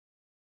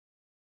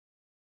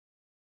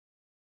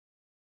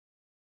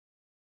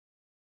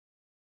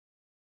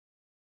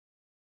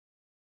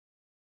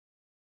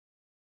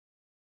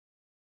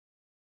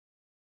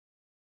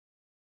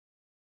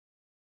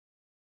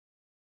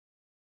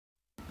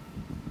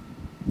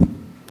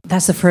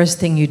That's the first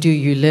thing you do.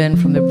 You learn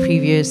from the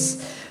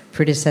previous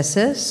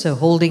predecessors. So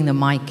holding the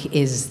mic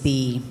is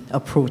the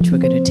approach we're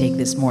going to take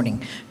this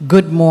morning.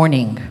 Good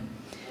morning.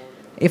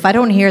 If I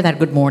don't hear that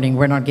good morning,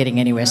 we're not getting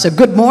anywhere. So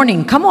good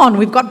morning. Come on,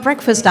 we've got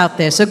breakfast out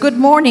there. So good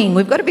morning.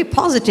 We've got to be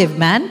positive,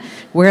 man.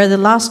 We're the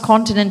last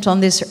continent on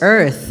this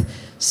earth.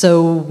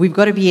 So we've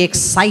got to be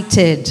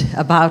excited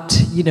about,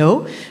 you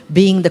know,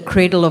 being the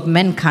cradle of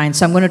mankind.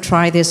 So I'm going to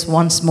try this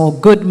once more.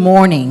 Good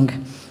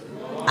morning.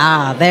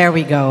 Ah, there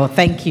we go.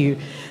 Thank you.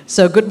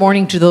 So good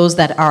morning to those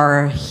that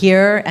are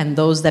here and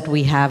those that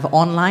we have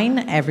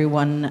online.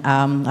 Everyone,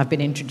 I've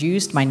been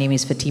introduced. My name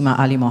is Fatima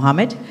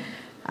Alimohamed.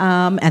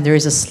 And there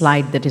is a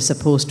slide that is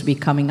supposed to be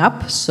coming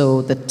up.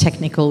 So the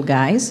technical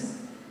guys,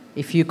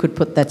 if you could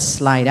put that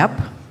slide up.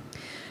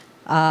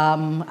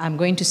 I'm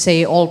going to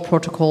say all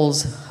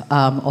protocols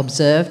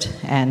observed,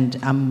 and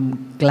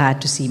I'm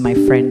glad to see my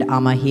friend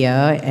Amma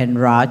here and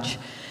Raj,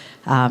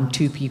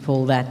 two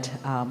people that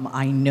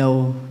I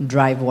know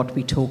drive what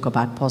we talk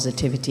about,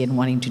 positivity and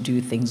wanting to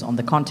do things on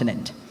the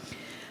continent.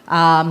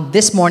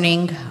 This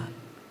morning,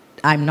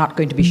 I'm not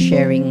going to be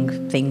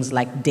sharing things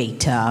like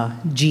data,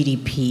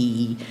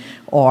 GDP,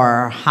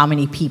 or how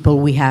many people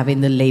we have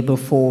in the labor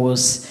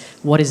force,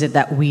 what is it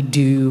that we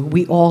do.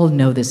 We all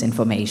know this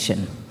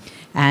information.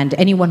 And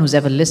anyone who's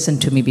ever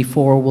listened to me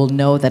before will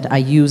know that I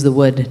use the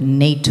word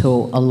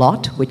NATO a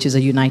lot, which is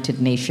a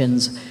United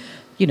Nations,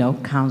 you know,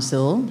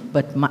 council.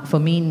 But for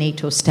me,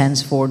 NATO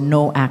stands for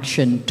no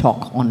action,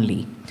 talk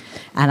only.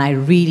 And I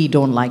really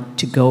don't like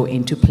to go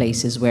into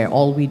places where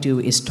all we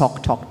do is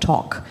talk, talk,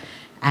 talk,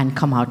 and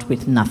come out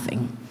with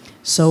nothing.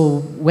 So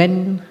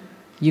when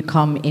you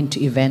come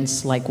into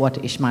events like what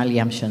ISHMAEL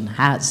YAMSON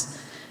has,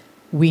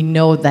 we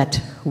know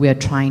that we are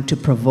trying to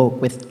provoke,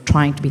 with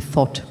trying to be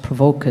thought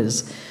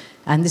provokers.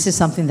 And this is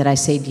something that I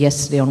said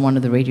yesterday on one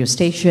of the radio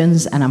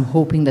stations, and I'm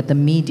hoping that the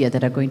media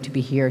that are going to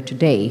be here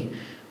today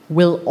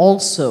will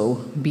also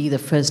be the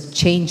first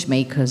change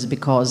makers,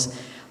 because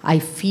I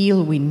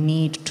feel we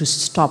need to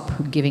stop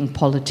giving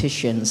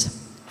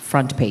politicians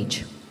front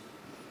page.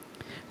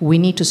 We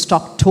need to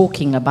stop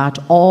talking about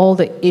all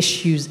the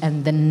issues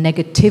and the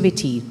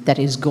negativity that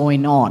is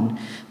going on.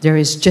 There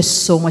is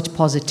just so much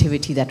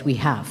positivity that we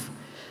have.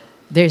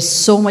 There's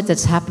so much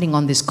that's happening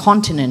on this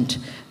continent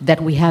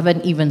that we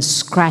haven't even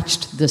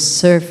scratched the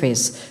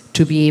surface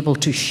to be able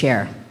to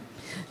share.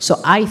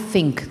 So I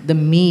think the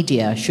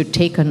media should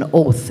take an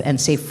oath and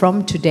say,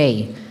 from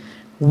today,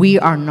 we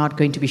are not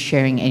going to be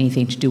sharing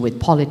anything to do with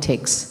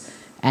politics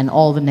and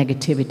all the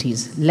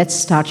negativities. Let's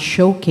start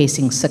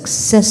showcasing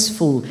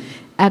successful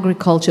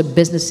agriculture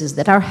businesses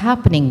that are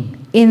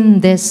happening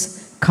in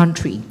this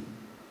country,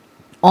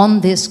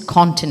 on this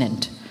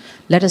continent.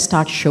 Let us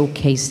start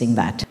showcasing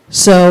that.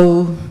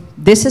 So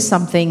this is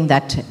something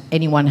that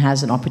anyone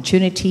has an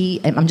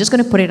opportunity. And I'm just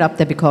going to put it up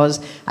there because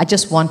I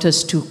just want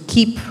us to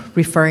keep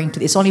referring to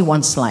this. It's only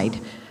one slide.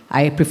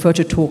 I prefer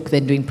to talk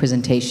than doing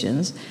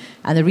presentations.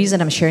 And the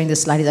reason I'm sharing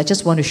this slide is I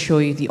just want to show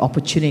you the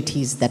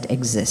opportunities that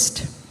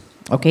exist.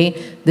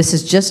 Okay? This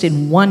is just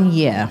in 1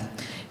 year.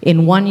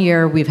 In 1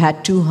 year, we've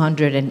had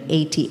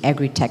 280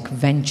 agri-tech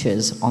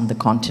ventures on the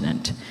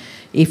continent.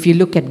 If you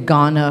look at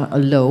Ghana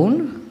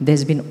alone,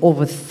 there's been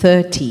over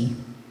 30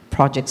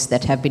 projects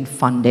that have been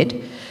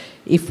funded.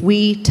 If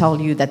we tell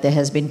you that there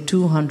has been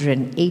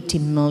 $280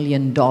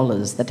 million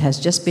that has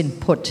just been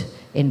put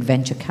in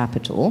venture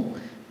capital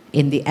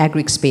in the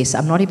agri space,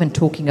 I'm not even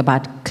talking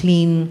about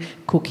clean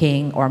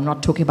cooking, or I'm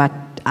not talking about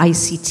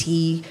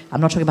ICT,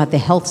 I'm not talking about the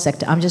health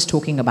sector, I'm just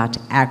talking about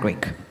agri.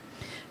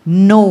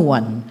 No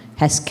one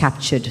has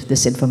captured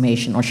this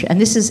information,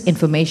 and this is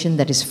information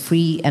that is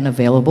free and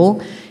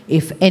available.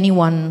 If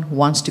anyone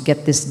wants to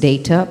get this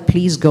data,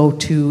 please go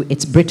to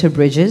its Britta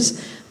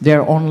Bridges.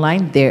 They're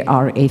online. They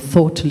are a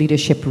thought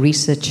leadership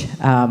research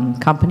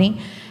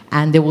company,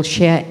 and they will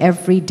share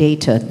every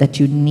data that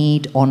you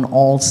need on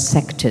all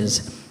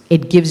sectors.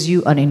 It gives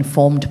you an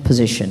informed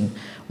position.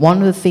 One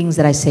of the things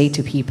that I say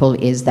to people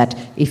is that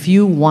if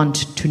you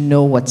want to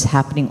know what's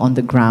happening on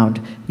the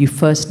ground, you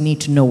first need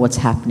to know what's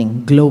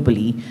happening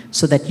globally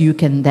so that you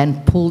can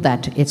then pull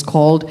that. It's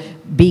called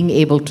being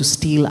able to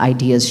steal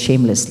ideas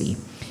shamelessly.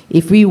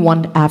 If we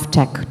want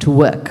AvTech to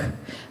work,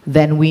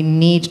 then we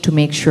need to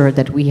make sure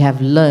that we have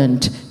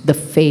learned the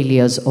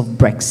failures of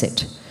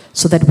Brexit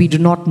so that we do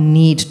not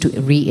need to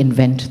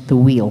reinvent the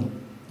wheel,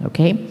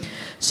 okay?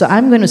 So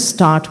I'm going to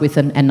start with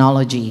an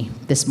analogy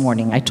this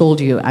morning. I told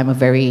you I'm a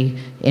very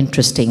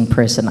interesting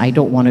person. I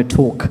don't want to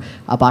talk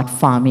about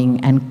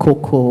farming and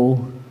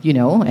cocoa, you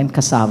know, and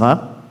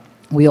cassava.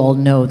 We all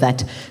know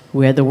that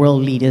we're the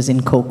world leaders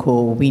in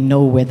cocoa. We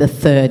know we're the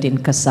third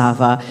in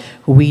cassava.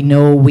 We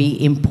know we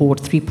import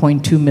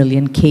 3.2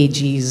 million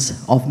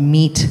kgs of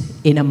meat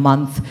in a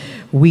month.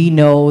 We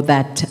know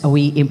that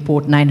we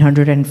import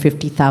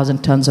 950,000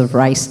 tons of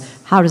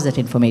rice. How does that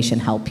information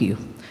help you?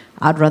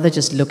 I'd rather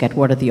just look at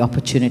what are the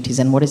opportunities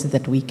and what is it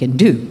that we can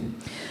do.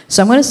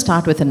 So I'm going to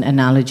start with an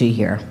analogy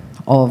here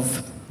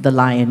of the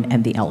lion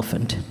and the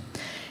elephant.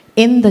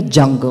 In the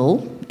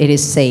jungle, it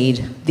is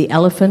said the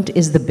elephant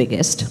is the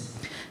biggest,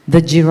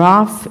 The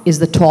giraffe is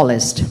the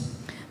tallest,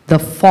 the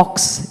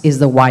fox is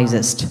the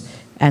wisest,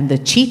 and the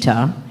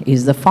cheetah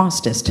is the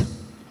fastest.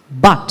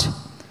 But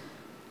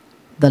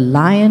the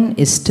lion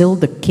is still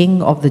the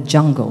king of the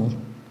jungle,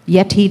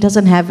 yet he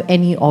doesn't have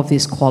any of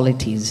these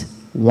qualities.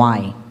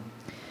 Why?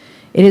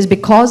 It is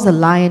because the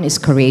lion is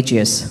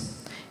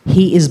courageous,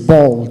 he is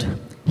bold,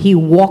 he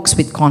walks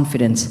with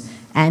confidence,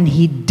 and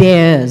he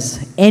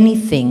dares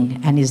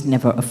anything and is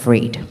never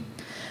afraid.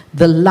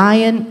 The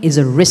lion is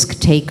a risk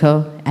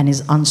taker and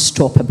is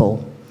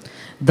unstoppable.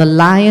 The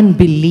lion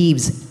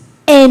believes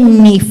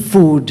any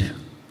food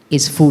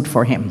is food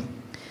for him.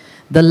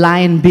 The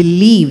lion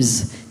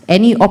believes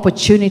any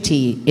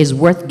opportunity is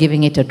worth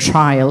giving it a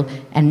trial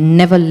and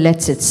never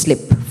lets it slip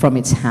from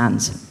its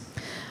hands.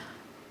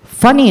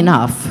 Funny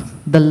enough,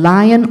 the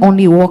lion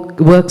only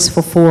works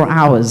for 4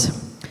 hours,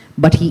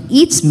 but he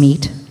eats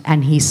meat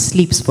and he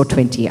sleeps for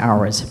 20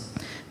 hours.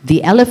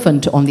 The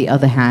elephant, on the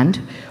other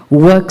hand,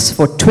 works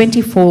for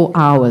 24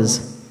 hours,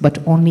 but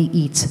only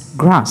eats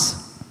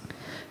grass.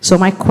 So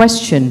my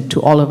question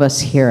to all of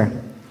us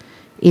here,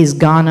 is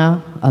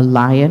Ghana a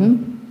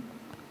lion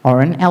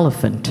or an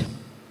elephant?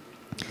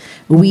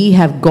 We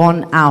have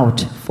gone out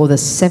for the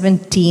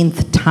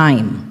 17th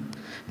time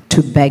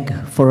to beg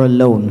for a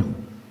loan.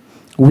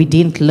 We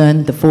didn't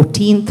learn the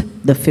 14th,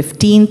 the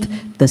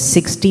 15th, the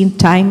 16th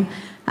time,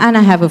 and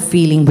I have a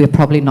feeling we're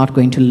probably not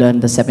going to learn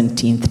the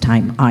 17th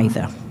time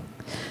either.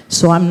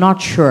 So I'm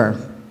not sure,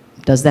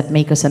 does that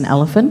make us an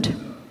elephant?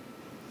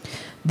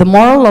 The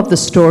moral of the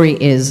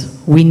story is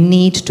we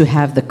need to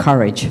have the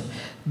courage,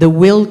 the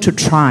will to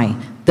try,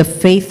 the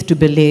faith to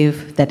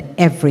believe that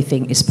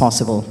everything is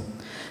possible.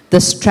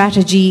 The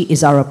strategy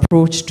is our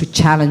approach to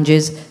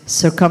challenges,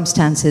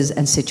 circumstances,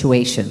 and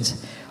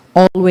situations.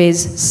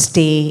 Always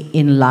stay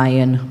in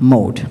lion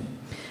mode.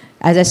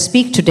 As I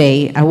speak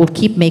today, I will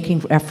keep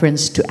making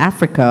reference to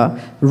Africa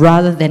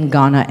rather than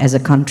Ghana as a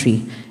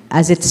country,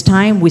 as it's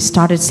time we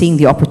started seeing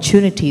the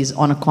opportunities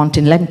on a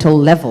continental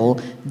level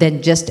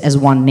than just as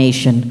one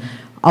nation.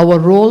 Our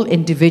role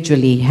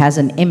individually has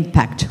an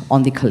impact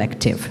on the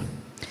collective.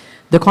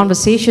 The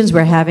conversations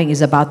we're having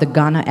is about the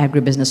Ghana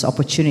agribusiness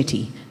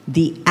opportunity,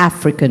 the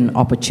African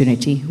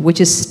opportunity, which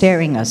is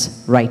staring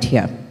us right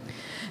here.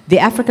 The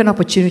African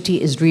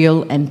opportunity is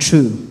real and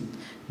true.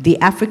 The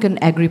African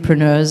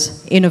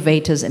agripreneurs,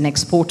 innovators, and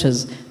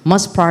exporters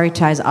must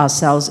prioritize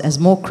ourselves as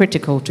more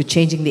critical to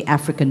changing the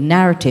African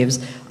narratives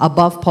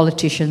above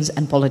politicians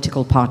and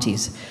political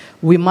parties.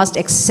 We must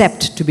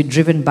accept to be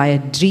driven by a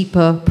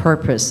deeper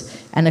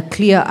purpose and a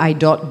clear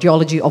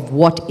ideology of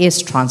what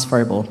is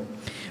transferable.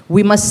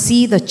 We must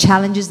see the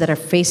challenges that are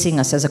facing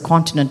us as a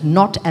continent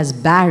not as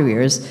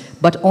barriers,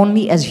 but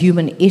only as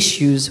human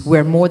issues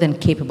we're more than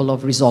capable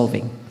of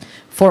resolving.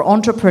 For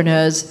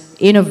entrepreneurs,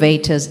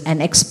 innovators,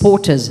 and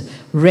exporters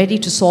ready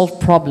to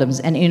solve problems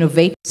and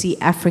innovate to see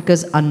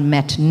Africa's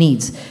unmet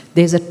needs,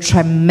 there's a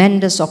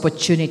tremendous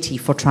opportunity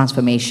for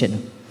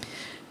transformation.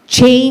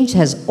 Change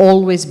has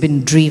always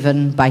been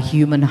driven by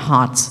human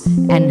hearts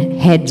and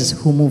heads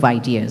who move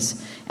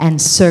ideas and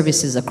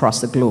services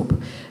across the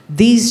globe.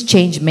 These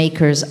change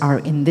makers are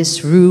in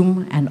this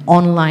room and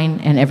online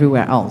and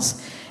everywhere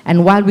else.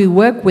 And while we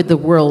work with the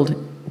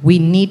world, we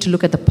need to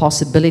look at the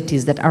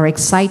possibilities that are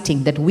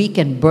exciting that we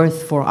can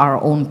birth for our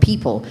own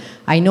people.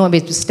 I know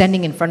I'm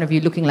standing in front of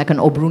you looking like an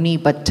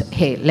Obruni, but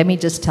hey, let me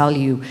just tell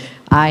you,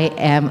 I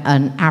am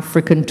an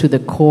African to the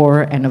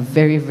core and a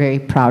very, very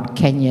proud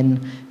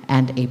Kenyan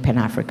and a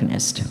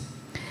Pan-Africanist.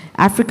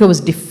 Africa was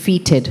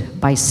defeated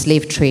by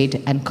slave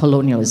trade and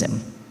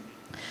colonialism.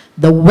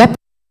 The weapon,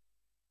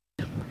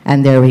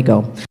 and there we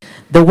go.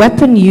 The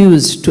weapon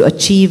used to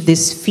achieve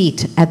this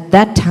feat at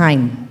that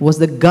time was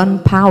the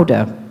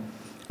gunpowder,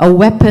 a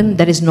weapon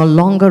that is no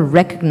longer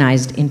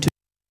recognized into.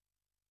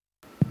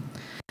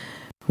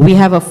 We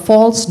have a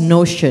false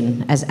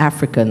notion as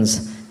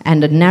Africans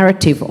and a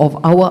narrative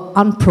of our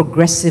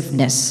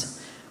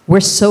unprogressiveness. We're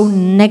so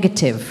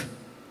negative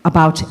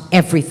about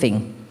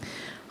everything.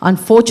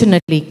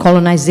 Unfortunately,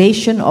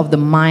 colonization of the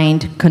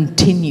mind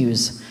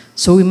continues.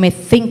 So we may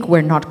think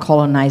we're not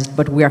colonized,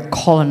 but we are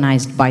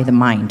colonized by the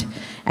mind.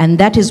 And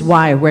that is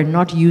why we're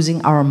not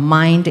using our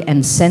mind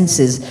and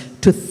senses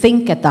to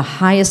think at the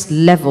highest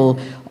level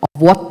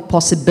of what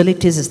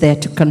possibilities is there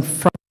to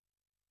confront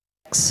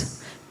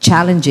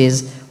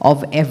challenges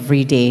of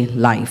everyday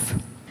life.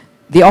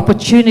 The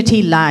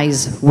opportunity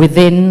lies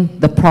within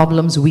the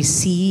problems we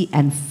see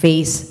and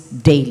face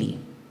daily.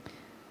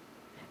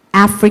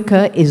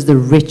 Africa is the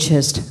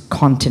richest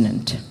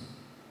continent,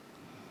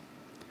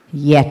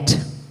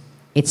 yet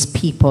its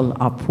people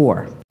are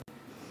poor.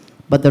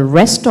 But the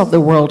rest of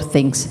the world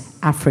thinks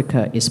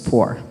Africa is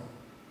poor.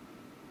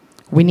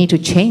 We need to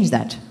change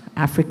that.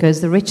 Africa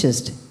is the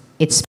richest.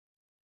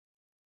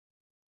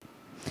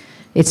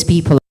 Its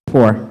people are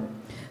poor.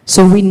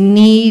 So we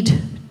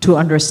need to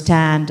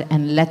understand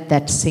and let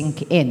that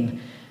sink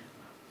in.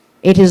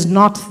 It is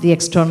not the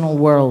external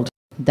world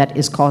that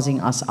is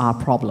causing us our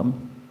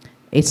problem.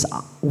 It's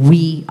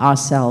we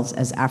ourselves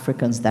as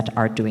Africans that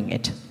are doing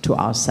it to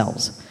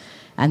ourselves.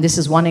 And this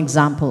is one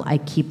example I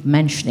keep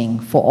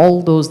mentioning for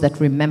all those that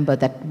remember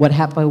that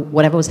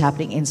whatever was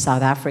happening in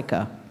South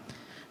Africa,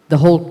 the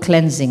whole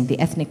cleansing, the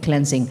ethnic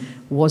cleansing,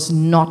 was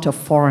not a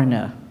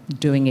foreigner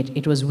doing it.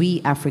 It was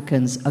we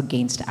Africans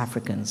against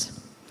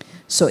Africans.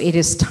 So it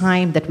is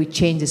time that we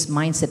change this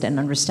mindset and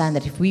understand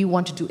that if we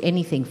want to do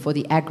anything for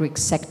the agri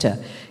sector,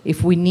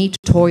 if we need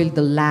to toil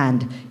the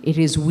land, it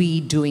is we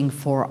doing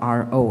for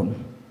our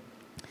own.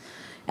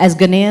 As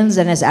Ghanaians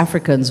and as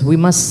Africans, we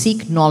must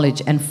seek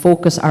knowledge and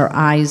focus our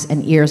eyes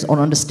and ears on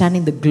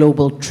understanding the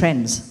global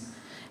trends.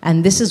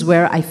 And this is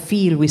where I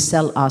feel we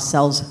sell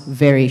ourselves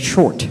very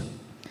short.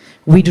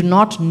 We do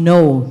not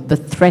know the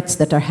threats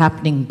that are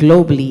happening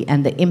globally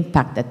and the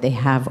impact that they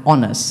have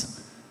on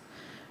us.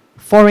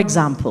 For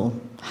example,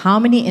 how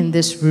many in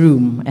this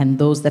room and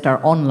those that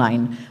are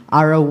online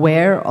are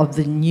aware of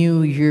the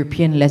new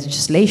European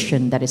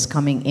legislation that is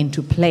coming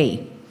into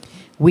play,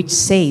 which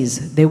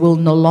says they will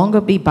no longer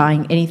be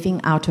buying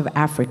anything out of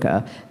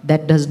Africa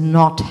that does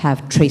not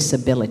have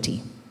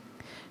traceability?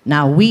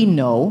 Now, we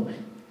know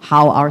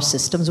how our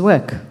systems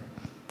work.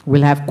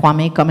 We'll have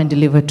Kwame come and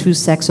deliver 2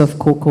 sacks of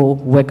cocoa.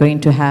 We're going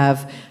to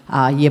have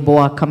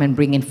Yeboah come and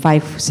bring in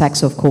 5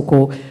 sacks of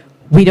cocoa.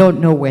 We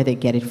don't know where they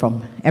get it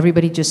from.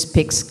 Everybody just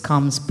picks,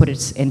 comes,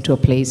 puts it into a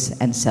place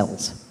and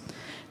sells.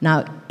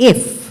 Now,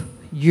 if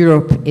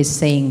Europe is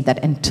saying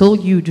that until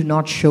you do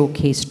not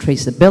showcase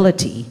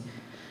traceability,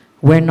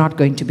 we're not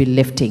going to be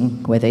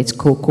lifting, whether it's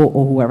cocoa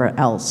or whoever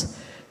else,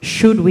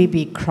 should we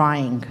be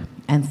crying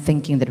and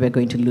thinking that we're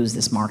going to lose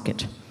this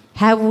market?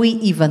 Have we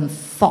even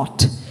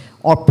thought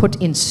or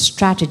put in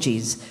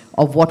strategies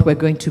of what we're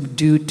going to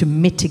do to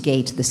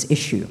mitigate this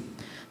issue?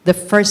 The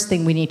first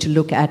thing we need to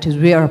look at is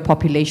we are a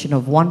population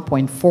of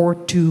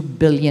 1.42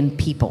 billion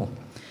people.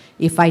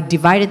 If I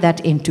divided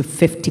that into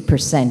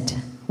 50%,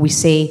 we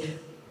say,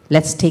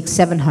 let's take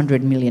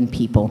 700 million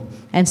people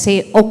and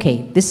say,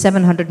 okay, this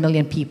 700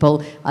 million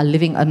people are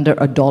living under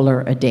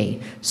 $1 a day.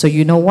 So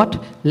you know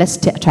what? Let's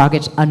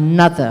target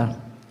another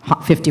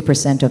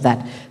 50% of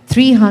that.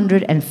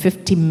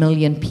 350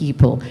 million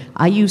people.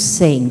 Are you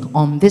saying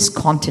on this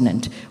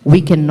continent,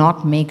 we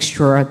cannot make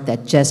sure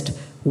that just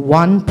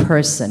one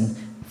person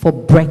for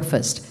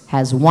breakfast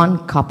has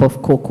 1 cup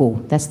of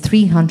cocoa? That's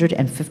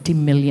 350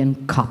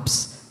 million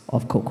cups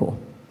of cocoa.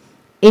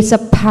 It's a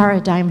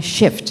paradigm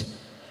shift.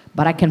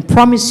 But I can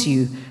promise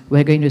you,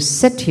 we're going to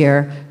sit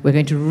here, we're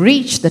going to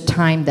reach the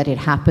time that it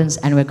happens,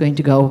 and we're going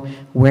to go,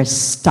 we're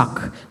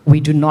stuck. We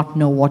do not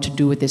know what to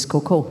do with this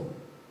cocoa.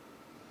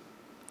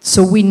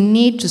 So we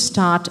need to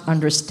start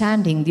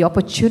understanding the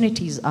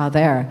opportunities are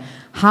there.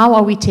 How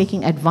are we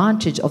taking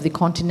advantage of the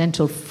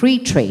continental free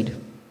trade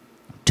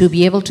to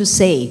be able to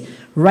say,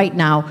 right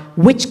now,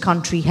 which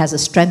country has a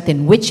strength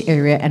in which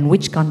area and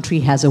which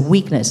country has a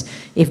weakness?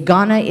 If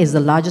Ghana is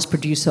the largest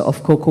producer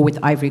of cocoa with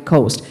Ivory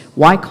Coast,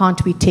 why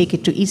can't we take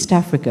it to East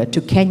Africa,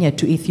 to Kenya,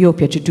 to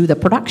Ethiopia to do the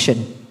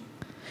production?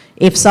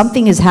 If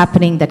something is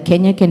happening that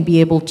Kenya can be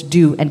able to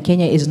do, and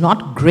Kenya is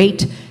not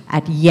great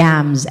at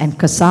yams and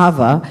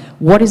cassava,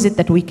 what is it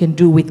that we can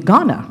do with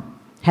Ghana?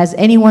 Has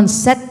anyone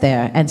sat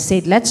there and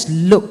said, let's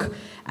look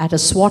at a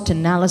SWOT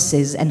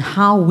analysis and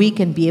how we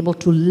can be able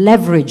to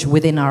leverage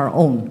within our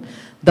own?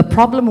 The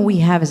problem we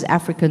have as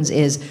Africans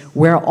is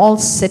we're all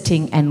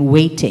sitting and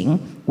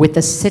waiting with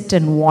a sit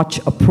and watch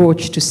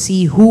approach to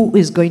see who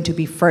is going to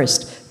be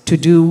first to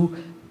do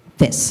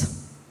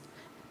this.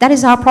 That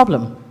is our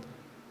problem.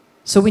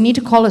 So we need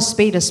to call a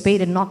spade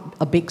and not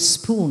a big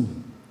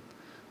spoon.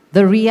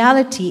 The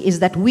reality is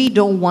that we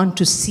don't want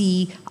to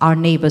see our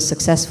neighbors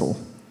successful.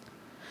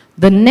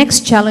 The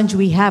next challenge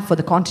we have for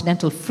the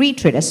continental free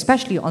trade,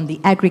 especially on the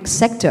agri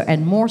sector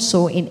and more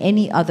so in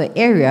any other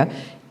area,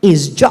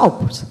 is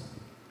jobs.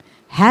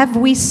 Have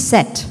we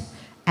set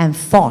and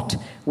thought,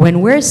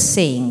 when we're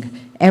saying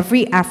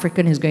every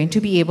African is going to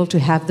be able to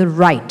have the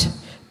right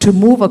to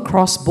move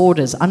across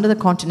borders under the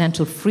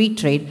continental free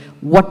trade,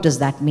 what does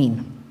that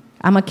mean?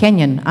 I'm a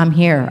Kenyan, I'm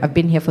here, I've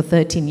been here for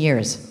 13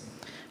 years.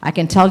 I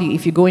can tell you,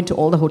 if you go into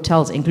all the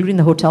hotels, including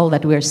the hotel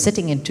that we're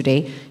sitting in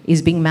today,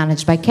 is being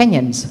managed by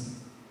Kenyans.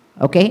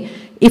 Okay?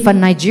 If a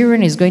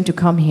Nigerian is going to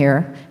come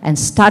here and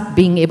start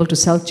being able to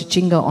sell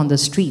chichinga on the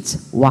streets,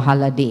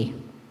 wahala day.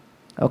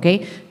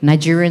 Okay?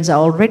 Nigerians are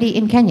already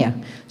in Kenya.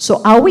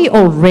 So are we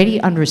already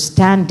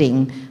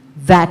understanding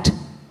that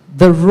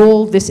the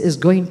role this is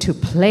going to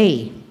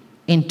play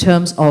in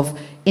terms of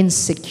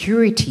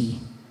insecurity?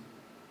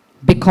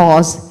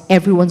 Because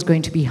everyone's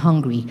going to be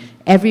hungry.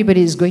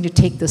 Everybody is going to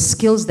take the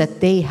skills that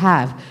they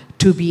have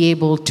to be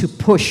able to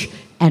push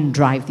and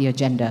drive the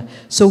agenda.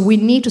 So we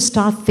need to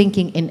start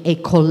thinking in a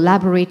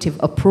collaborative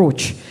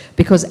approach,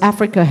 because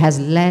Africa has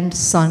land,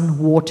 sun,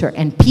 water,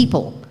 and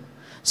people.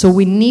 So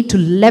we need to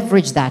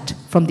leverage that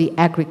from the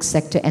agri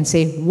sector and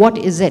say, what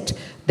is it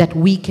that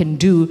we can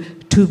do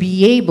to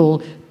be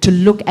able to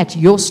look at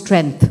your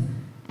strength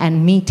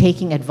and me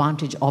taking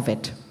advantage of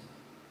it?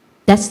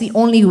 That's the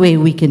only way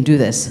we can do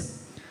this.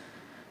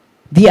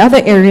 The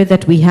other area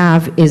that we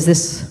have is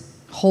this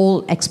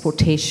whole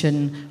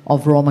exportation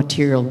of raw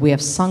material. We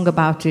have sung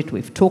about it,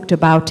 we've talked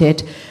about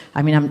it.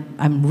 I mean,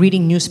 I'm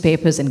reading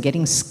newspapers and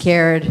getting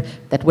scared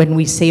that when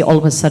we say all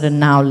of a sudden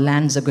now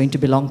lands are going to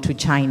belong to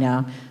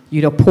China,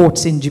 you know,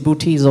 ports in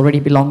Djibouti is already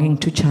belonging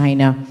to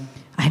China.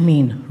 I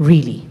mean,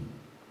 really,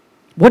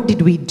 what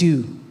did we do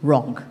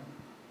wrong?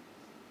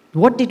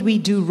 What did we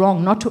do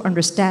wrong not to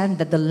understand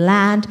that the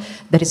land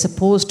that is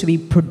supposed to be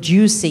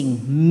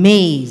producing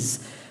maize,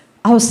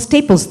 our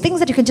staples, things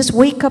that you can just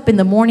wake up in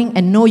the morning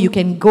and know you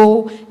can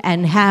go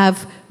and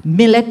have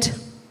millet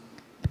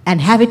and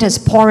have it as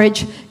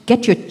porridge,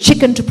 get your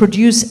chicken to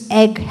produce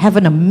egg, have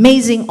an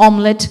amazing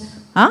omelette,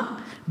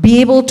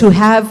 be able to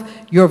have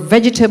your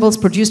vegetables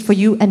produced for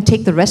you and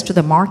take the rest to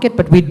the market,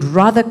 but we'd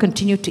rather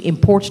continue to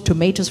import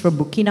tomatoes from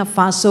Burkina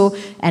Faso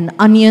and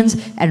onions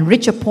and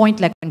reach a point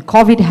like when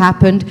COVID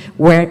happened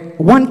where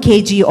 1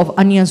 kg of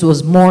onions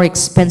was more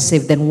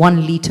expensive than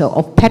 1 liter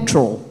of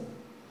petrol.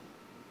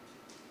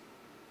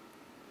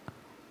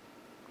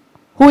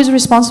 Who is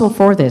responsible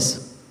for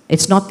this?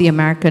 It's not the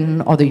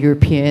American or the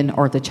European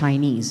or the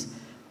Chinese.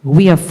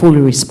 We are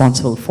fully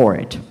responsible for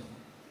it.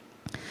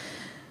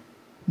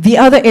 The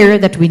other area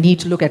that we need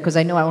to look at, because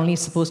I know I'm only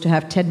supposed to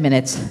have 10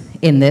 minutes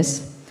in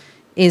this,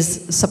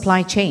 is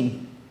supply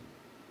chain.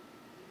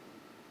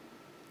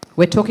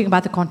 We're talking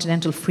about the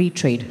continental free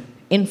trade.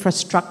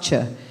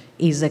 Infrastructure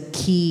is a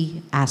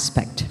key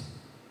aspect.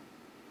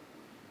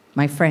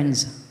 My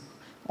friends,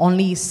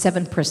 only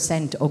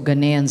 7% of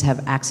Ghanaians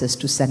have access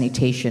to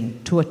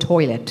sanitation, to a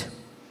toilet.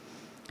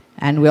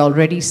 And we're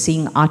already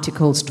seeing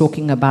articles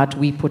talking about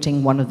we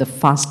putting one of the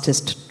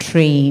fastest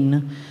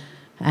train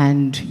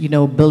and, you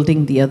know,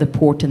 building the other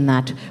port and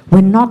that.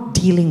 We're not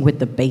dealing with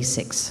the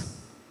basics.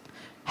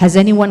 Has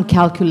anyone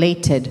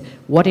calculated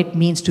what it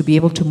means to be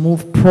able to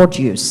move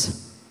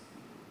produce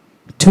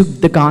to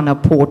the Ghana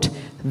port,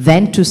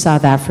 then to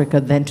South Africa,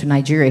 then to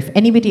Nigeria? If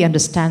anybody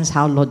understands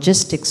how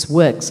logistics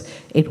works,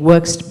 it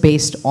works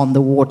based on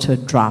the water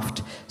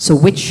draft. So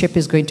which ship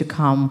is going to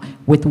come,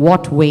 with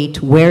what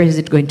weight, where is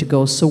it going to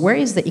go? So where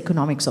is the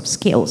economics of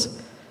scales?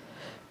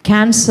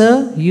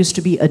 Cancer used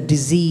to be a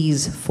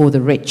disease for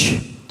the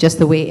rich, just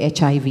the way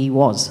HIV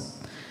was.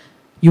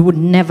 You would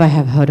never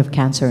have heard of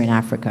cancer in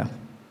Africa,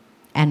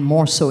 and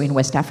more so in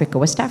West Africa.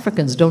 West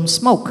Africans don't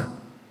smoke.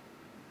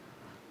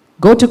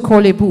 Go to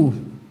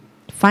Kolebu,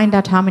 find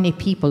out how many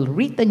people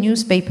read the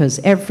newspapers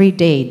every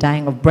day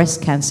dying of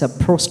breast cancer,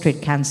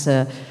 prostate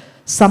cancer,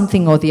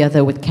 something or the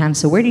other with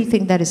cancer. Where do you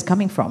think that is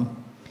coming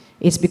from?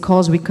 It's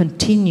because we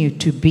continue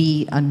to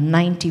be a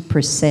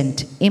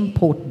 90%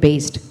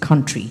 import-based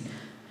country.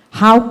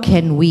 How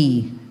can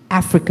we,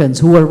 Africans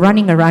who are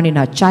running around in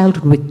our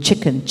childhood with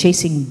chicken,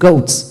 chasing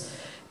goats,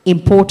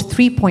 import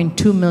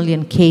 3.2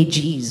 million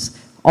kgs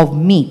of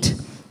meat,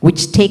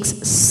 which takes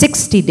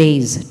 60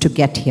 days to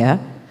get here?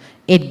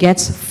 It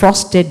gets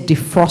frosted,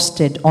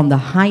 defrosted on the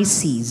high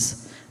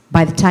seas.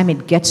 By the time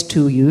it gets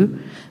to you,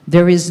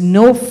 there is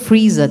no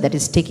freezer that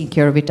is taking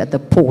care of it at the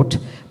port.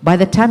 By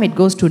the time it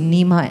goes to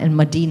Nima and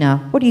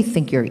Medina, what do you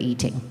think you're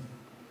eating?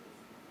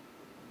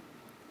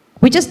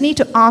 We just need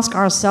to ask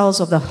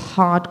ourselves of the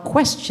hard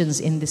questions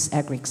in this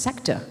agri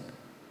sector.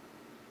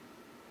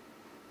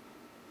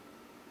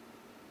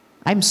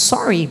 I'm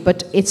sorry,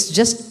 but it's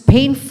just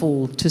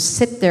painful to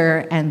sit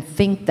there and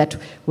think that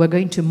we're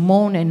going to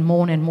moan and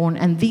moan and moan,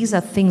 and these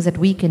are things that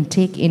we can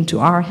take into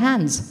our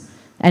hands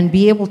and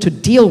be able to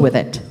deal with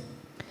it.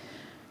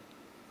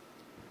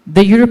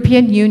 The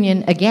European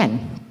Union,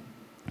 again,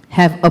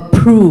 have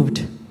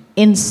approved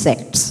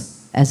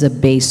insects as a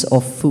base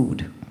of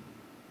food.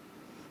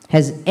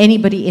 Has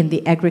anybody in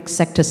the agri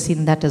sector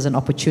seen that as an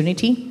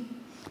opportunity?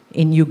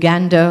 In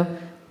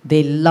Uganda,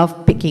 they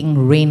love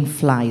picking rain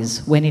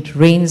flies. When it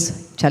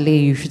rains, Chale,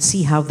 you should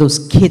see how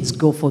those kids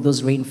go for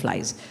those rain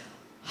flies.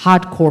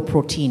 Hardcore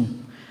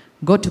protein.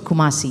 Go to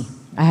Kumasi.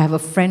 I have a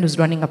friend who's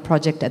running a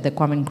project at the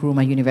Kwame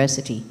Nkrumah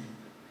University,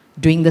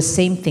 doing the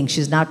same thing.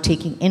 She's now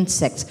taking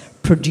insects,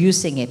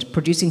 producing it,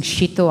 producing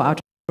shito out of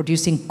it,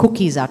 producing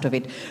cookies out of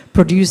it,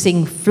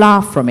 producing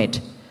flour from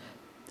it.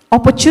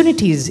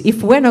 Opportunities.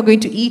 If we're not going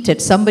to eat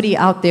it, somebody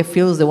out there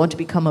feels they want to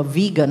become a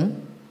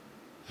vegan,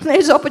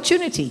 there's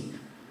opportunity.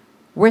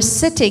 We're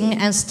sitting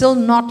and still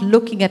not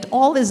looking at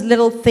all these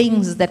little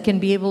things that can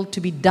be able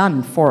to be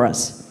done for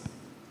us.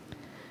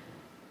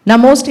 Now,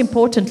 most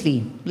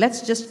importantly,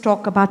 let's just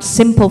talk about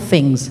simple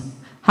things.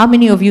 How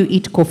many of you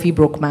eat kofi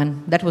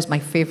brokman? That was my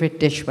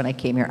favorite dish when I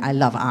came here. I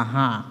love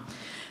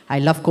I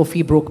love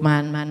kofi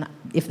brokman, man.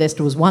 If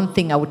there was one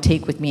thing I would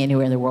take with me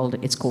anywhere in the world,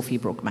 it's kofi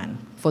brokman.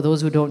 For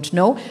those who don't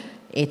know,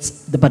 it's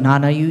the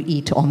banana you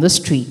eat on the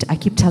street. I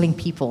keep telling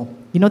people,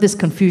 you know this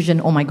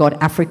confusion, oh my God,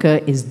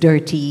 Africa is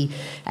dirty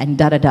and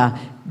da-da-da.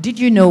 Did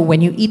you know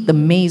when you eat the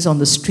maize on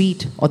the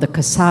street or the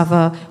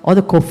cassava or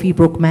the kofi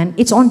brokman,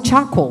 it's on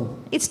charcoal.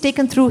 It's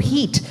taken through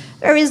heat.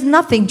 There is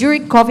nothing.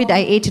 During COVID, I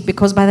ate it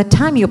because by the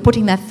time you're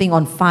putting that thing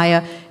on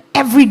fire,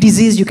 every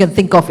disease you can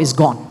think of is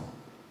gone.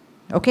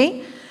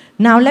 Okay?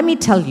 Now, let me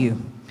tell you,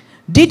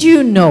 did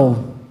you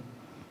know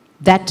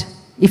that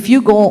If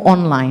you go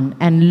online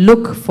and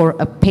look for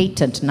a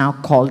patent now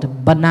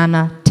called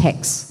Banana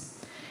Tex,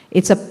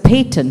 it's a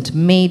patent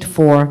made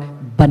for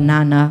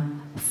banana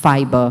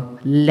fiber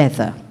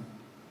leather.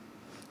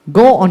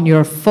 Go on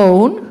your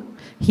phone.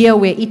 Here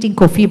we're eating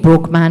coffee,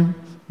 broke man.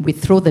 We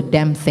throw the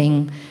damn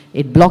thing.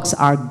 It blocks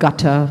our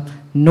gutter.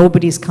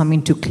 Nobody's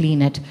coming to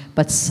clean it.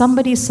 But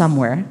somebody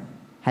somewhere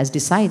has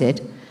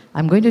decided,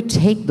 I'm going to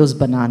take those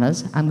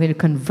bananas, I'm going to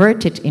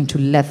convert it into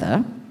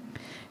leather,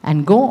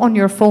 and go on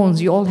your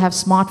phones. You all have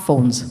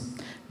smartphones.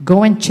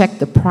 Go and check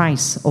the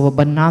price of a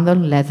banana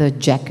leather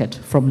jacket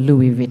from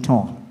Louis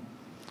Vuitton.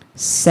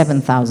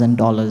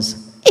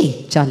 $7,000.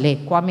 Hey,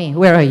 Chale, Kwame,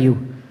 where are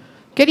you?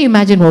 Can you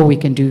imagine what we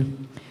can do?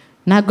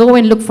 Now go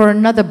and look for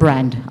another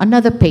brand,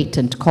 another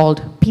patent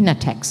called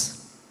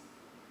Pinatex.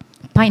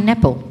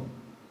 Pineapple.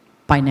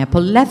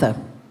 Pineapple leather.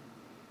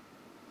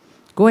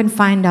 Go and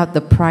find out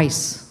the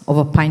price of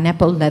a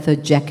pineapple leather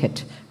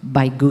jacket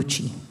by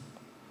Gucci.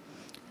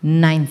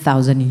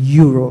 9,000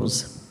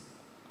 euros.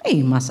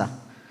 Hey, Masa.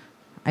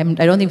 I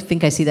don't even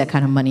think I see that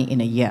kind of money in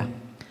a year.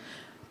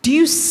 Do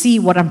you see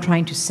what I'm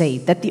trying to say?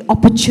 That the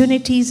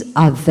opportunities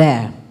are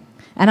there.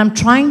 And I'm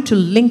trying to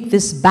link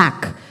this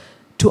back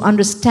to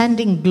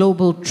understanding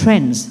global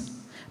trends,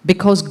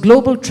 because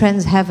global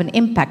trends have an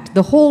impact.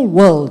 The whole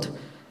world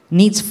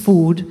needs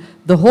food.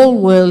 The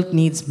whole world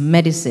needs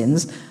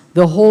medicines.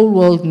 The whole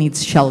world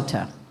needs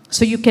shelter.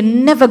 So you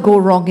can never go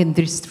wrong in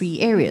these three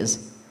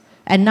areas.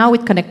 And now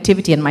with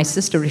connectivity, and my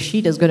sister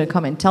Rashida is going to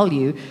come and tell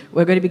you,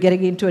 we're going to be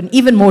getting into an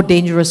even more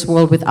dangerous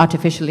world with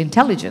artificial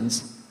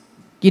intelligence.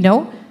 You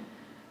know?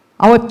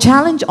 Our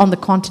challenge on the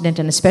continent,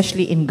 and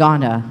especially in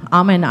Ghana,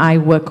 Amma and I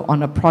work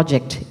on a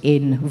project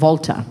in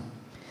Volta.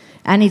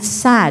 And it's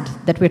sad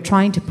that we're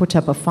trying to put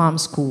up a farm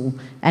school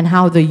and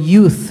how the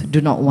youth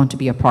do not want to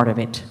be a part of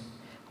it.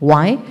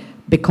 Why?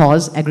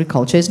 Because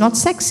agriculture is not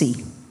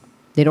sexy.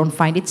 They don't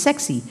find it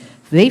sexy.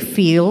 They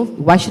feel,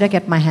 why should I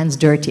get my hands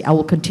dirty? I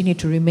will continue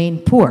to remain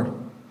poor.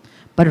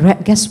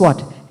 But guess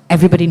what?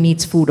 Everybody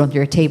needs food on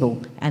their table,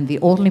 and the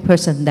only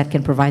person that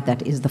can provide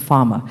that is the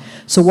farmer.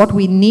 So what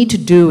we need to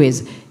do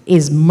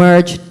is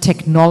merge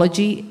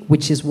technology,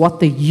 which is what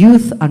the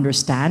youth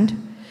understand,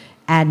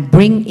 and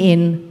bring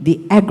in the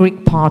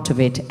agric part of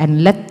it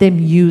and let them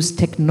use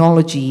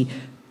technology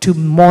to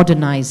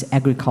modernize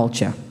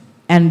agriculture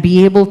and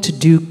be able to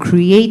do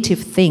creative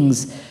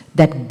things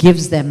that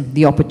gives them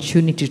the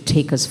opportunity to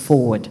take us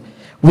forward.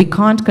 We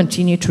can't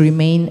continue to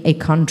remain a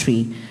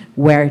country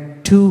where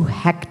 2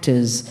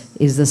 hectares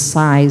is the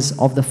size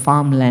of the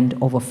farmland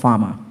of a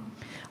farmer.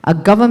 A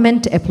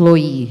government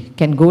employee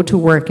can go to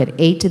work at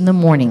 8 in the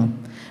morning,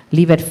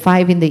 leave at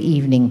 5 in the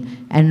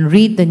evening, and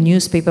read the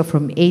newspaper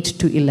from 8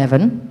 to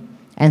 11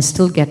 and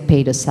still get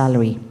paid a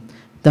salary.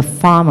 The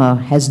farmer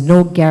has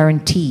no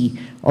guarantee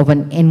of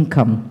an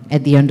income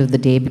at the end of the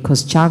day,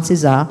 because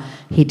chances are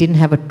he didn't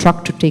have a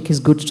truck to take his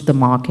goods to the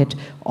market,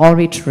 or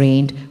it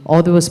rained,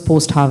 or there was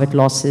post-harvest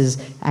losses,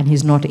 and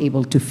he's not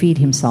able to feed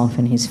himself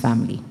and his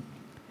family.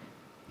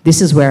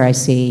 This is where I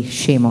say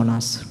shame on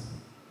us.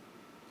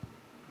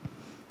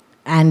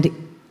 And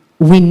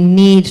we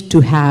need to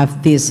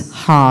have these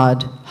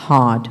hard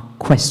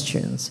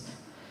questions.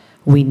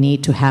 We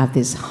need to have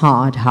these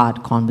hard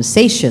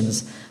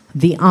conversations.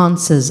 The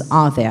answers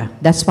are there.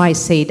 That's why I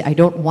said I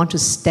don't want to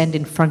stand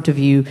in front of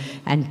you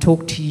and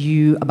talk to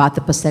you about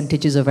the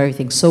percentages of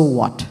everything. So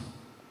what?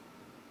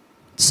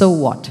 So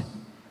what?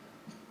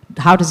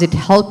 How does it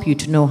help you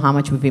to know how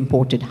much we've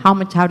imported? How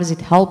does it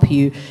help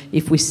you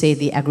if we say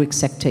the agri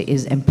sector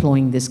is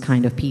employing this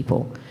kind of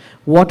people?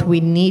 What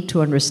we need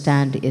to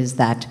understand is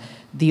that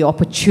the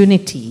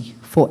opportunity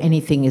for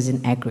anything is in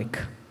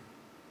agric.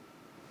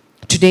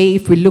 Today,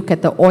 if we look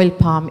at the oil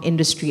palm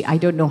industry, I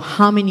don't know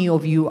how many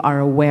of you are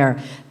aware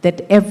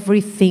that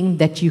everything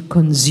that you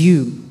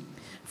consume,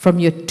 from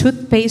your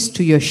toothpaste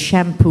to your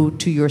shampoo,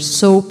 to your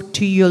soap,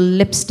 to your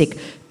lipstick,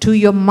 to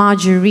your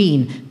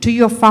margarine, to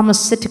your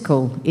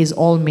pharmaceutical, is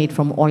all made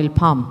from oil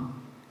palm.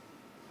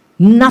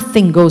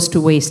 Nothing goes to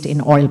waste in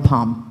oil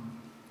palm.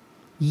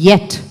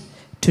 Yet,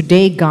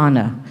 today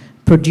Ghana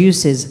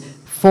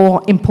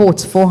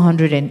imports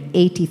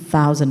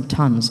 480,000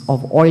 tons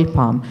of oil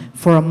palm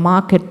for a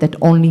market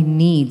that only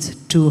needs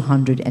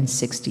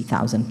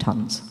 260,000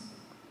 tons.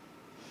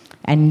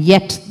 And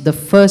yet the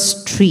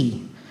first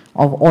tree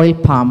of oil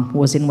palm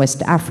was in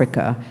West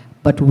Africa,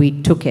 but we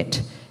took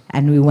it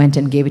and we went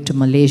and gave it to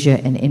Malaysia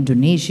and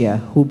Indonesia,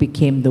 who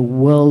became the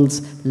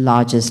world's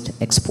largest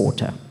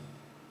exporter.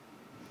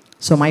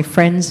 So my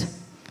friends,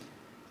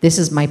 this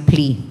is my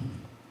plea.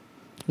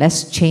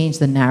 Let's change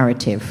the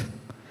narrative.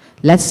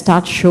 Let's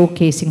start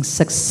showcasing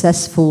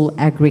successful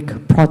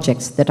agric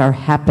projects that are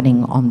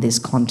happening on this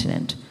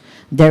continent.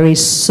 There is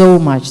so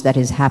much that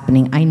is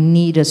happening. I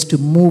need us to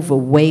move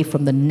away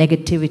from the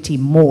negativity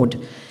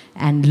mode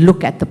and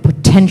look at the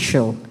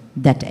potential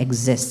that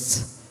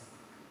exists.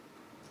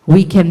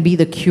 We can be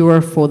the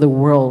cure for the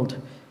world.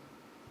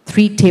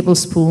 3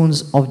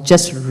 tablespoons of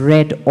just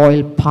red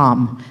oil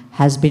palm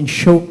has been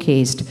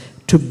showcased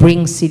to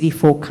bring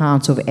CD4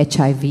 counts of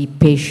HIV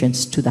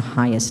patients to the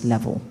highest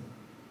level.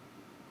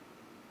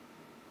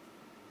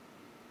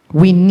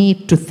 We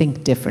need to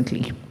think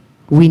differently.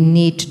 We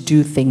need to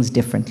do things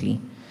differently.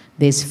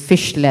 There's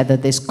fish leather,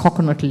 there's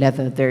coconut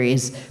leather, there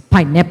is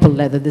pineapple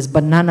leather, there's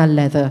banana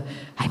leather.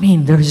 I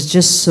mean, there's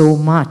just so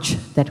much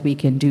that we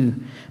can do.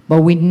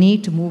 But we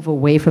need to move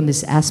away from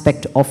this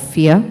aspect of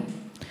fear.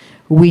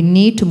 We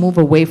need to move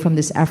away from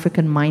this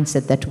African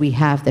mindset that we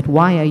have, that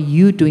why are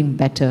you doing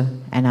better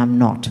and I'm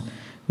not?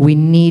 We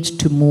need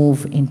to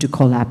move into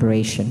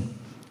collaboration.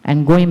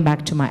 And going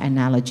back to my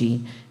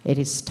analogy, it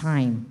is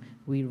time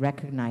we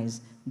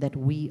recognize that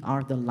we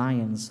are the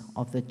lions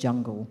of the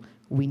jungle.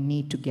 We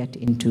need to get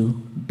into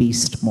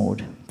beast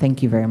mode.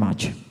 Thank you very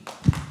much.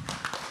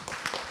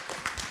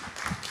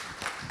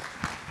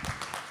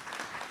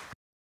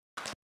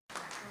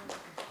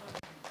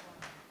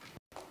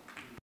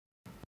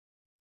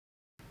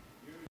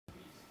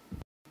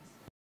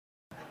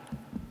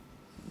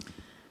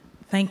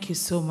 Thank you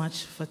so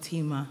much,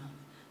 Fatima.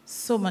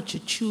 So much to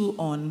chew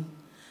on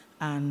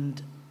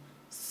and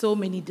so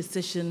many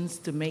decisions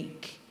to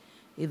make,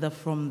 either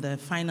from the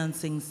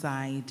financing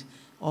side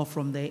or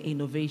from the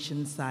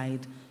innovation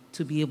side,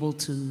 to be able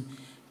to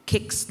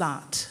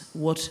kickstart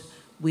what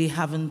we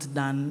haven't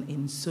done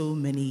in so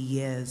many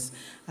years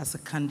as a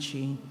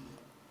country.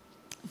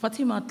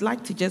 Fatima, I'd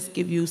like to just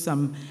give you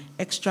some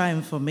extra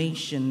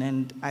information,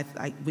 and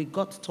we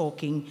got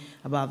talking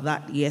about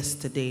that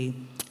yesterday.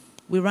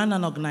 We run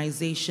an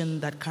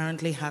organization that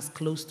currently has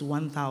close to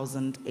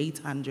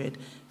 1,800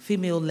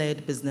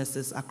 female-led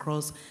businesses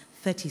across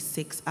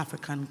 36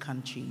 African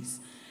countries.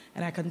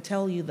 And I can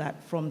tell you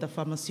that from the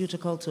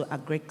pharmaceutical to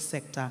agri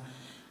sector,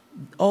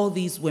 all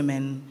these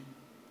women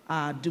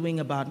are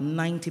doing about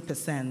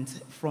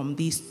 90% from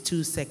these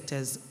two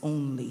sectors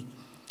only.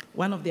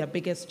 One of their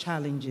biggest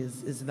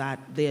challenges is that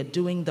they are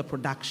doing the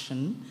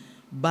production,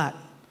 but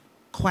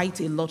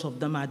quite a lot of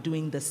them are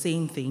doing the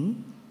same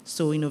thing.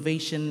 So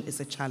innovation is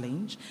a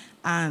challenge,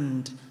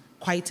 and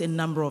quite a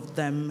number of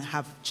them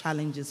have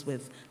challenges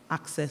with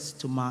access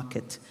to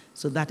market.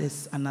 So that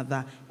is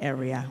another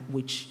area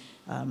which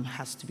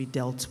has to be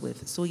dealt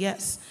with. So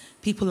yes,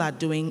 people are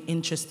doing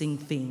interesting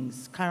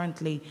things.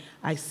 Currently,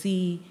 I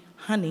see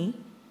honey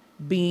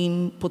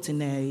being put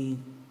in a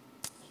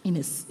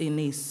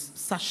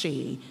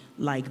sachet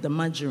like the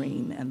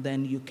margarine, and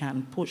then you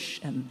can push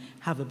and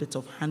have a bit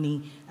of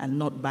honey and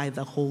not buy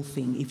the whole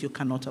thing if you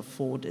cannot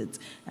afford it.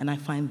 And I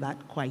find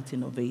that quite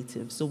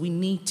innovative. So we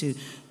need to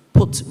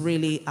put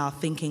really our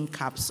thinking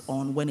caps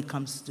on when it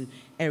comes to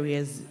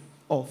areas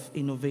of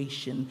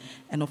innovation.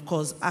 And of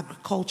course,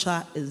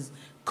 agriculture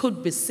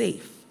could be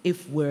safe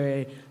if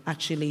we're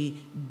actually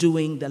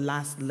doing the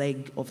last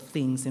leg of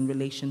things in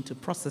relation to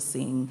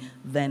processing,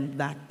 then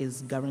that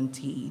is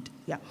guaranteed.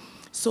 Yeah.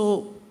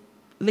 So,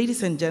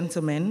 ladies and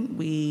gentlemen,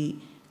 we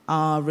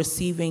are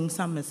receiving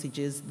some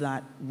messages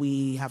that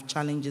we have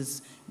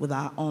challenges with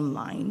our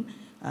online,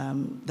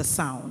 the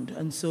sound.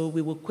 And so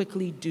we will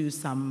quickly do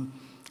some,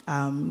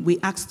 we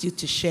asked you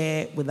to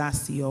share with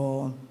us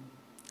your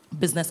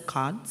business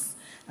cards.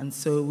 And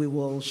so we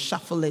will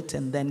shuffle it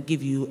and then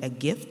give you a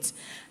gift.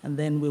 And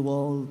then we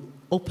will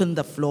open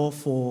the floor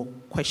for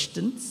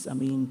questions. I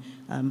mean,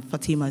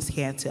 Fatima is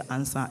here to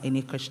answer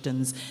any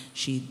questions.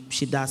 She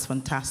does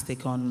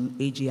fantastic on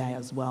AGI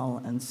as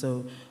well. And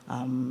so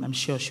I'm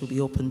sure she'll be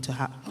open to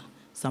have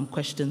some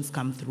questions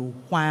come through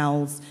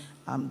whilst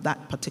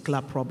that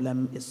particular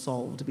problem is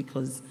solved,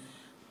 because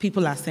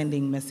people are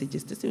sending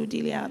messages to say,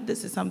 Odelia,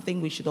 this is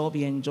something we should all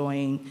be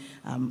enjoying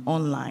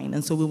online.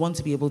 And so we want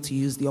to be able to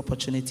use the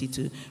opportunity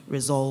to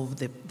resolve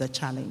the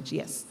challenge.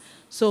 Yes.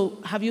 So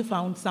have you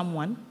found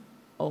someone,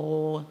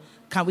 or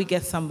can we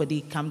get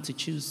somebody come to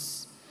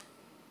choose?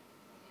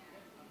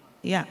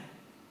 Yeah.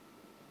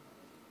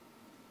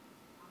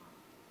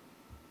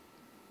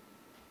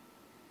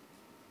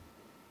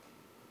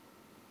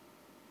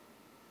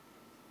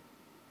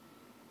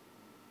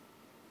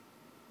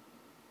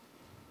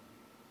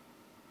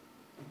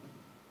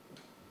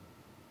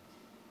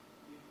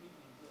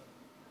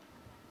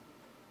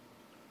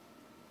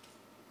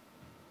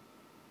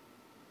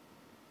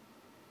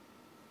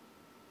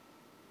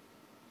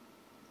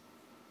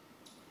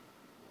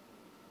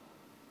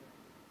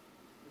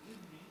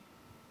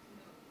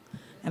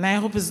 And I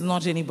hope it's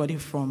not anybody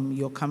from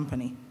your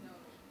company.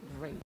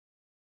 Great.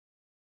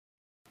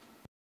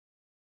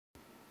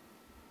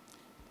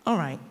 All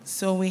right,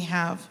 so we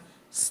have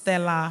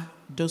Stella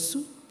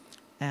Dosu,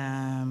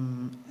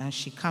 and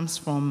she comes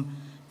from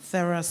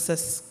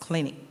Therasis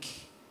Clinic.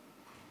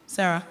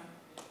 Sarah,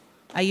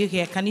 are you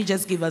here? Can you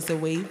just give us a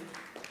wave?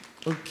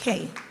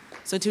 Okay,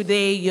 so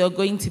today you're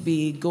going to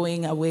be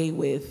going away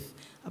with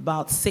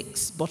about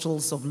 6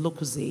 bottles of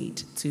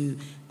Lucozade to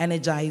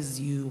energize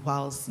you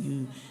whilst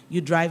you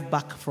drive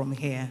back from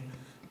here.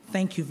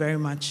 Thank you very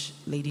much,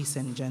 ladies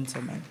and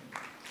gentlemen.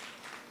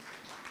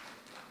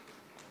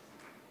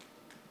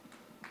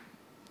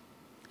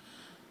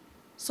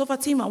 So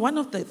Fatima, one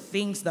of the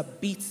things that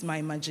beats my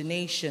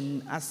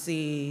imagination as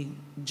a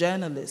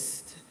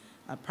journalist,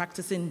 a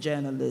practicing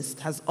journalist,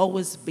 has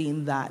always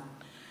been that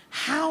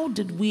how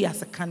did we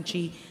as a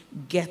country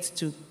get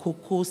to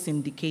cocoa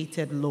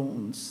syndicated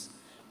loans?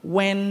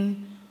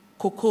 When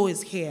cocoa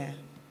is here,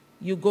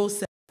 you go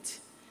sell it,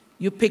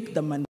 you pick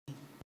the money,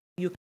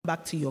 you come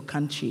back to your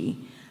country.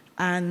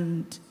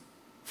 And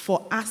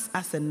for us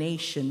as a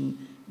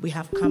nation, we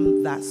have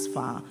come thus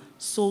far,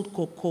 sold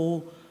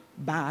cocoa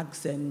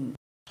bags and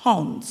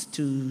tons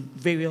to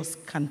various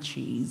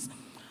countries.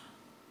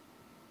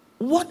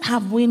 What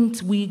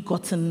haven't we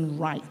gotten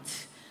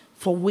right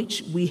for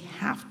which we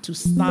have to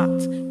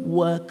start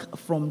work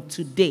from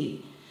today?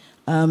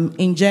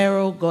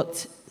 Injero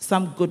got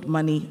some good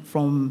money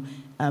from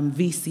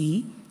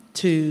VC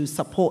to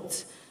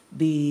support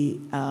the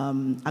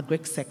agri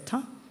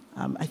sector.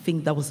 I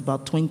think that was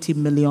about 20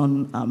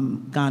 million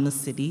Ghana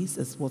cedis,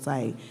 is what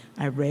I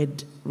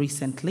read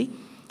recently.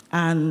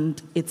 And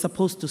it's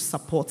supposed to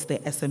support the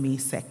SME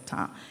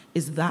sector.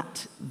 Is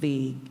that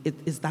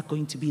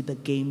going to be the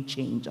game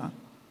changer?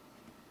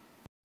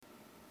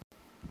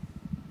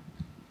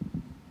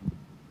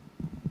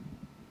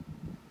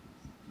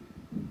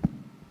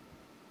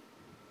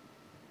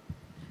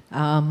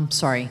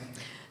 Sorry.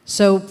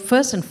 So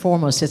first and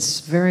foremost, it's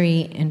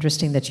very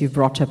interesting that you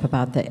brought up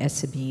about the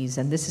SMEs,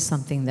 and this is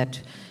something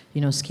that,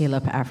 Scale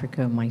Up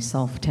Africa and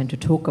myself tend to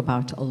talk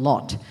about a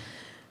lot.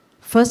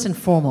 First and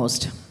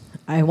foremost,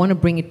 I want to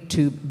bring it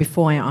to,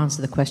 before I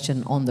answer the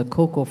question on the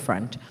cocoa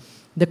front,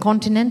 the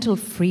continental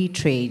free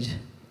trade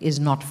is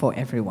not for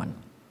everyone.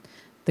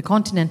 The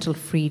continental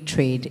free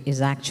trade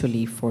is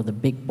actually for the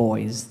big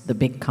boys, the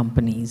big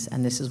companies,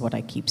 and this is what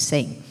I keep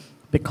saying.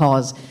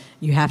 Because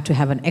you have to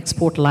have an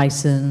export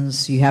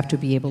license, you have to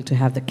be able to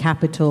have the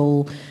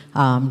capital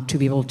to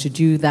be able to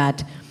do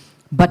that.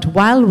 But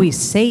while we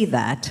say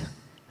that,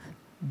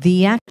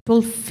 the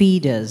actual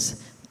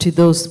feeders to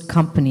those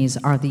companies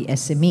are the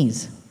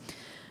SMEs.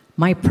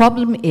 My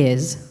problem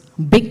is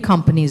big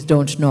companies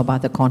don't know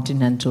about the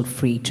continental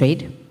free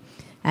trade.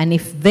 And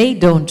if they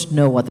don't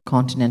know what the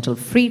continental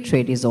free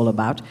trade is all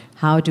about,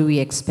 how do we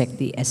expect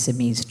the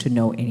SMEs to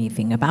know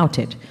anything about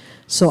it?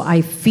 So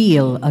I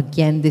feel,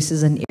 again, this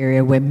is an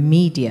area where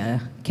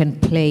media can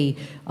play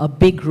a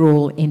big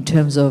role in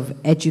terms of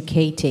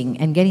educating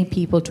and getting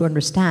people to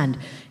understand.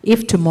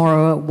 If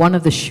tomorrow one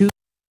of the shoe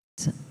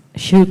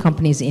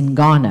companies in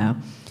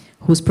Ghana,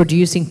 who's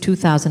producing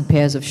 2,000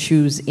 pairs of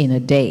shoes in a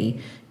day,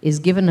 is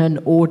given an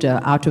order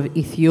out of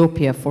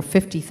Ethiopia for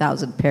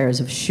 50,000 pairs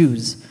of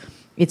shoes,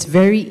 it's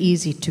very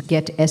easy to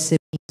get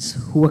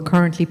SMEs who are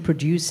currently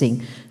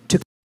producing to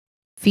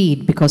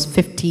feed, because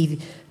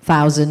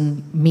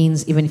 50,000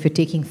 means even if you're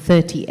taking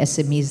 30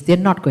 SMEs, they're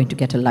not going to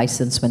get a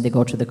license when they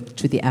go to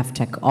the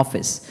AFTEC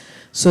office.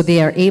 So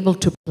they are able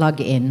to plug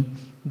in,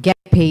 get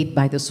paid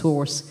by the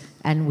source,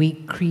 and we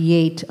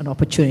create an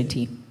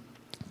opportunity.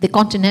 The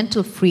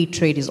continental free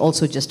trade is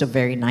also just a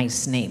very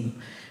nice name.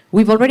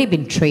 We've already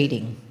been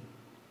trading.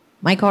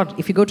 My God,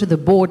 if you go to the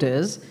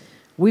borders,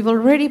 we've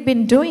already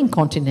been doing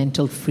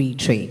continental free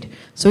trade.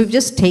 So we've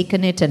just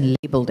taken it and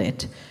labeled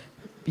it,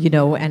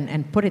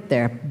 and put it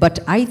there. But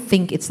I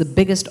think it's the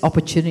biggest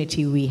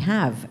opportunity we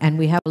have. And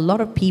we have a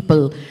lot of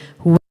people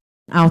who are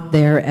out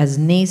there as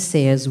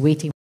naysayers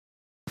waiting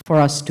for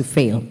us to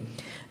fail.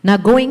 Now,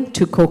 going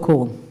to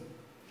cocoa,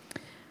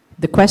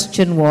 the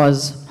question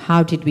was,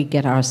 how did we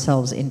get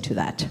ourselves into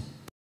that?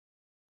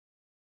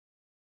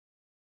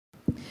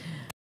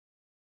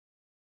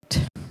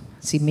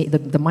 See,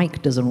 the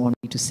mic doesn't want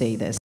me to say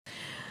this.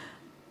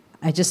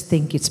 I just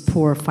think it's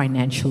poor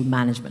financial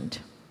management.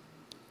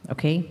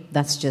 Okay?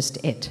 That's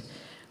just it.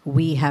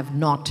 We have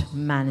not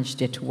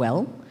managed it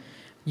well.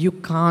 You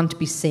can't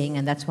be saying,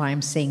 and that's why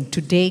I'm saying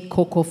today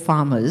cocoa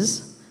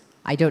farmers,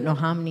 I don't know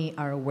how many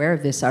are aware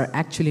of this, are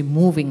actually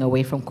moving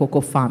away from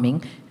cocoa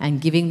farming and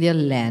giving their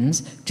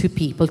lands to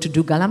people to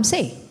do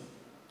galamsey.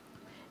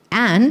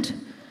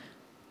 And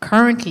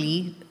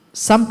currently,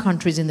 some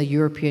countries in the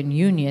European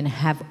Union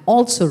have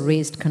also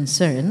raised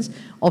concerns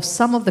of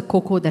some of the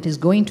cocoa that is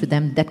going to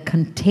them that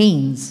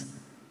contains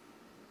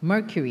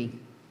mercury.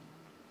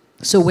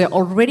 So we're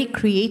already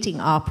creating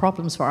our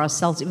problems for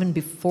ourselves even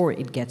before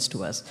it gets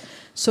to us.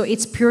 So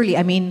it's purely,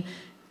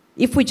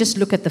 if we just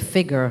look at the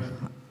figure,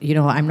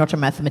 I'm not a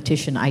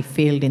mathematician, I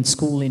failed in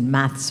school in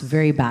maths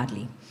very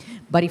badly.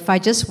 But if I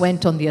just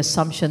went on the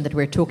assumption that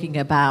we're talking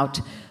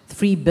about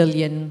 3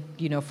 billion,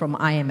 from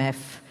IMF,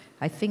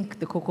 I think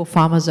the cocoa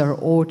farmers are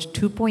owed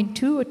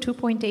 2.2 or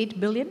 2.8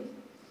 billion.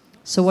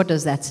 So what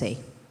does that say?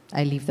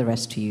 I leave the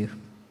rest to you.